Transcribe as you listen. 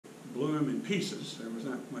blew him in pieces. There was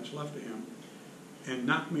not much left of him, and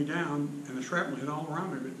knocked me down, and the shrapnel hit all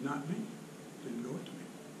around me, but not me. Didn't go into me.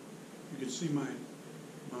 You could see my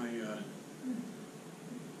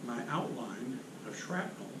outline of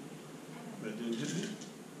shrapnel, but it didn't hit me.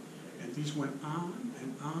 And these went on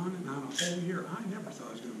and on and on a whole year. I never thought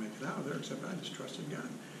I was going to make it out of there, except I just trusted God.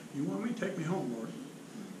 You want me? Take me home, Lord.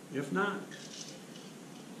 If not,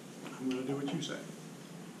 I'm going to do what you say.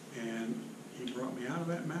 And he brought me out of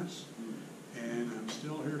that mess, and I'm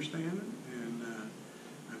still here standing, and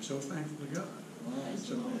I'm so thankful to God.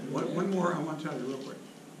 So one more I want to tell you real quick.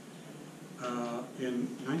 In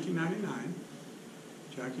 1999,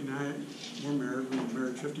 Jackie and I were married. We were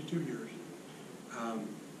married 52 years.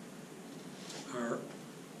 Our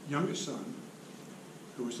youngest son,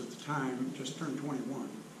 who was at the time just turned 21,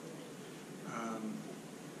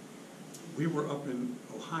 we were up in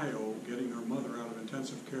Ohio getting our mother out of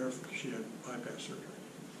intensive care. She had bypass surgery.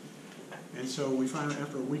 And so we finally,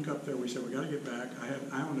 after a week up there, we said, we got to get back.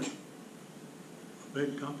 I owned a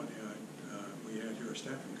big company. We had here a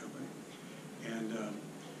staffing company. And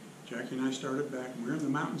Jackie and I started back, and we were in the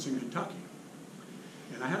mountains in Kentucky.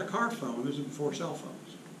 And I had a car phone. This was before cell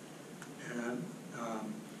phones. And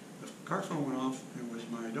the car phone went off, and it was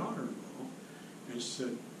my daughter-in-law. And she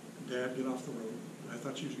said, Dad, get off the road. I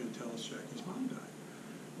thought she was going to tell us Jackie's mom died.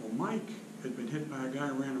 Well, Mike had been hit by a guy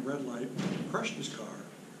who ran a red light, crushed his car,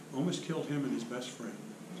 almost killed him and his best friend.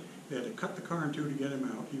 They had to cut the car in two to get him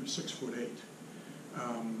out. He was 6'8".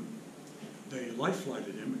 They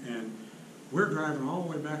life-flighted him, and we're driving all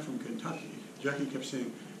the way back from Kentucky. Jackie kept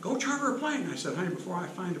saying, go charter a plane. I said, honey, before I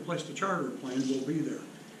find a place to charter a plane, we'll be there.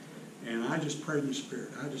 And I just prayed in the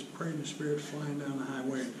Spirit. I just prayed in the Spirit, flying down the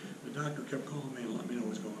highway. The doctor kept calling me and let me know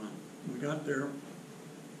what's going on. We got there.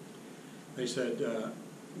 They said,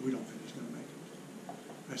 we don't think he's going to make it.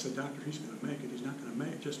 I said, doctor, he's going to make it. He's not going to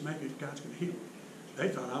make it. Just make it. God's going to heal him. They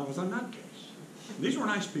thought I was a nutcase. These were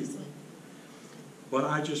nice people. But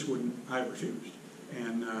I just wouldn't. I refused.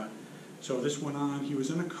 And so this went on. He was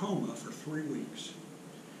in a coma for 3 weeks.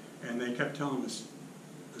 And they kept telling us,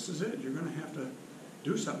 this is it. You're going to have to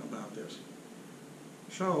do something about this.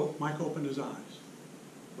 So Mike opened his eyes,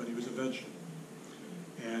 but he was a vegetable.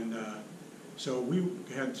 And so we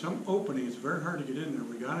had some opening. It's very hard to get in there.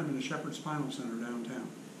 We got him in the Shepherd Spinal Center downtown.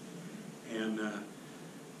 And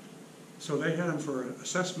so they had him for an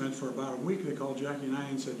assessment for about a week. They called Jackie and I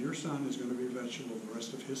and said, your son is going to be a vegetable the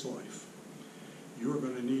rest of his life. You are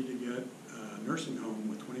going to need to get a nursing home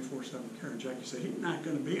with 24/7 care. And Jackie said, he's not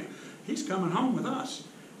going to be. He's coming home with us.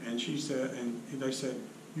 And she said, and they said,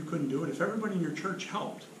 you couldn't do it. If everybody in your church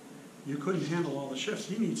helped, you couldn't handle all the shifts.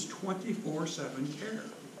 He needs 24/7 care.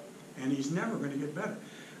 And he's never going to get better.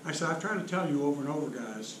 I said, I've tried to tell you over and over,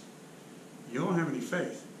 guys, you don't have any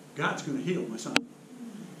faith. God's going to heal my son.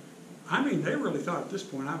 I mean, they really thought at this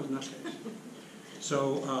point I was nutcase.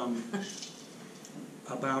 So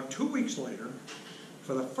about 2 weeks later,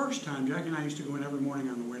 for the first time, Jackie and I used to go in every morning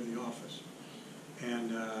on the way to the office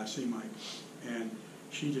and see Mike. And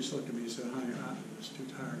she just looked at me and said, honey, I'm just too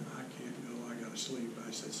tired. I can't go. I got to sleep.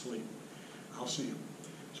 I said, sleep. I'll see him.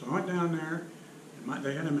 So I went down there. And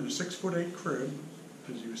they had him in a 6'8" crib,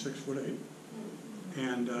 because he was 6'8".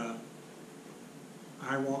 And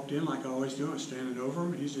I walked in like I always do. I was standing over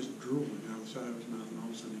him, and he's just drooling out the side of his mouth. And all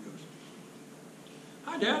of a sudden he goes,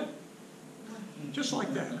 hi, Dad. Just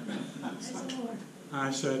like that.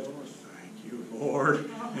 I said, thank you, Lord.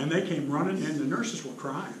 And they came running, and the nurses were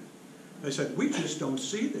crying. They said, we just don't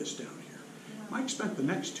see this down here. Mike spent the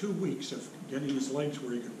next 2 weeks of getting his legs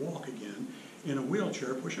where he could walk again in a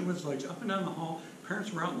wheelchair, pushing with his legs up and down the hall.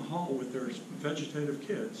 Parents were out in the hall with their vegetative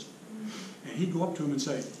kids. And he'd go up to them and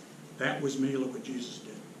say, that was me, look what Jesus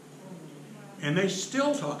did. And they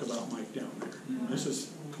still talk about Mike down there. This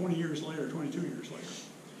is 20 years later, 22 years later.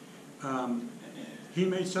 He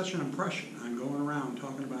made such an impression on going around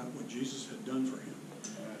talking about what Jesus had done for him.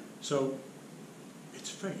 So it's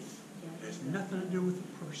faith. It has nothing to do with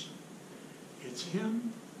the person. It's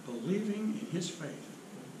him believing in his faith.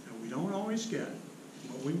 And we don't always get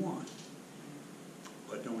what we want.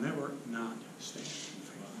 But don't ever not stand in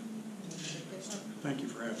faith. Thank you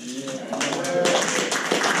for having me.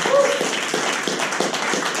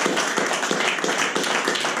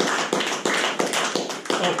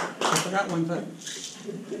 Oh, I forgot one thing.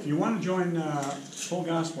 If you want to join Full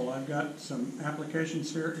Gospel, I've got some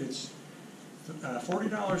applications here. It's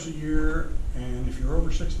 $40 a year, and if you're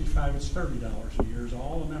over 65, it's $30 a year is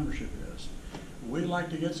all the membership is. We'd like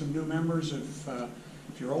to get some new members.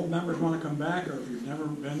 If your old members want to come back, or if you've never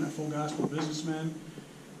been a Full Gospel Businessman,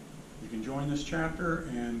 you can join this chapter,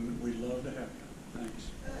 and we'd love to have you. Thanks.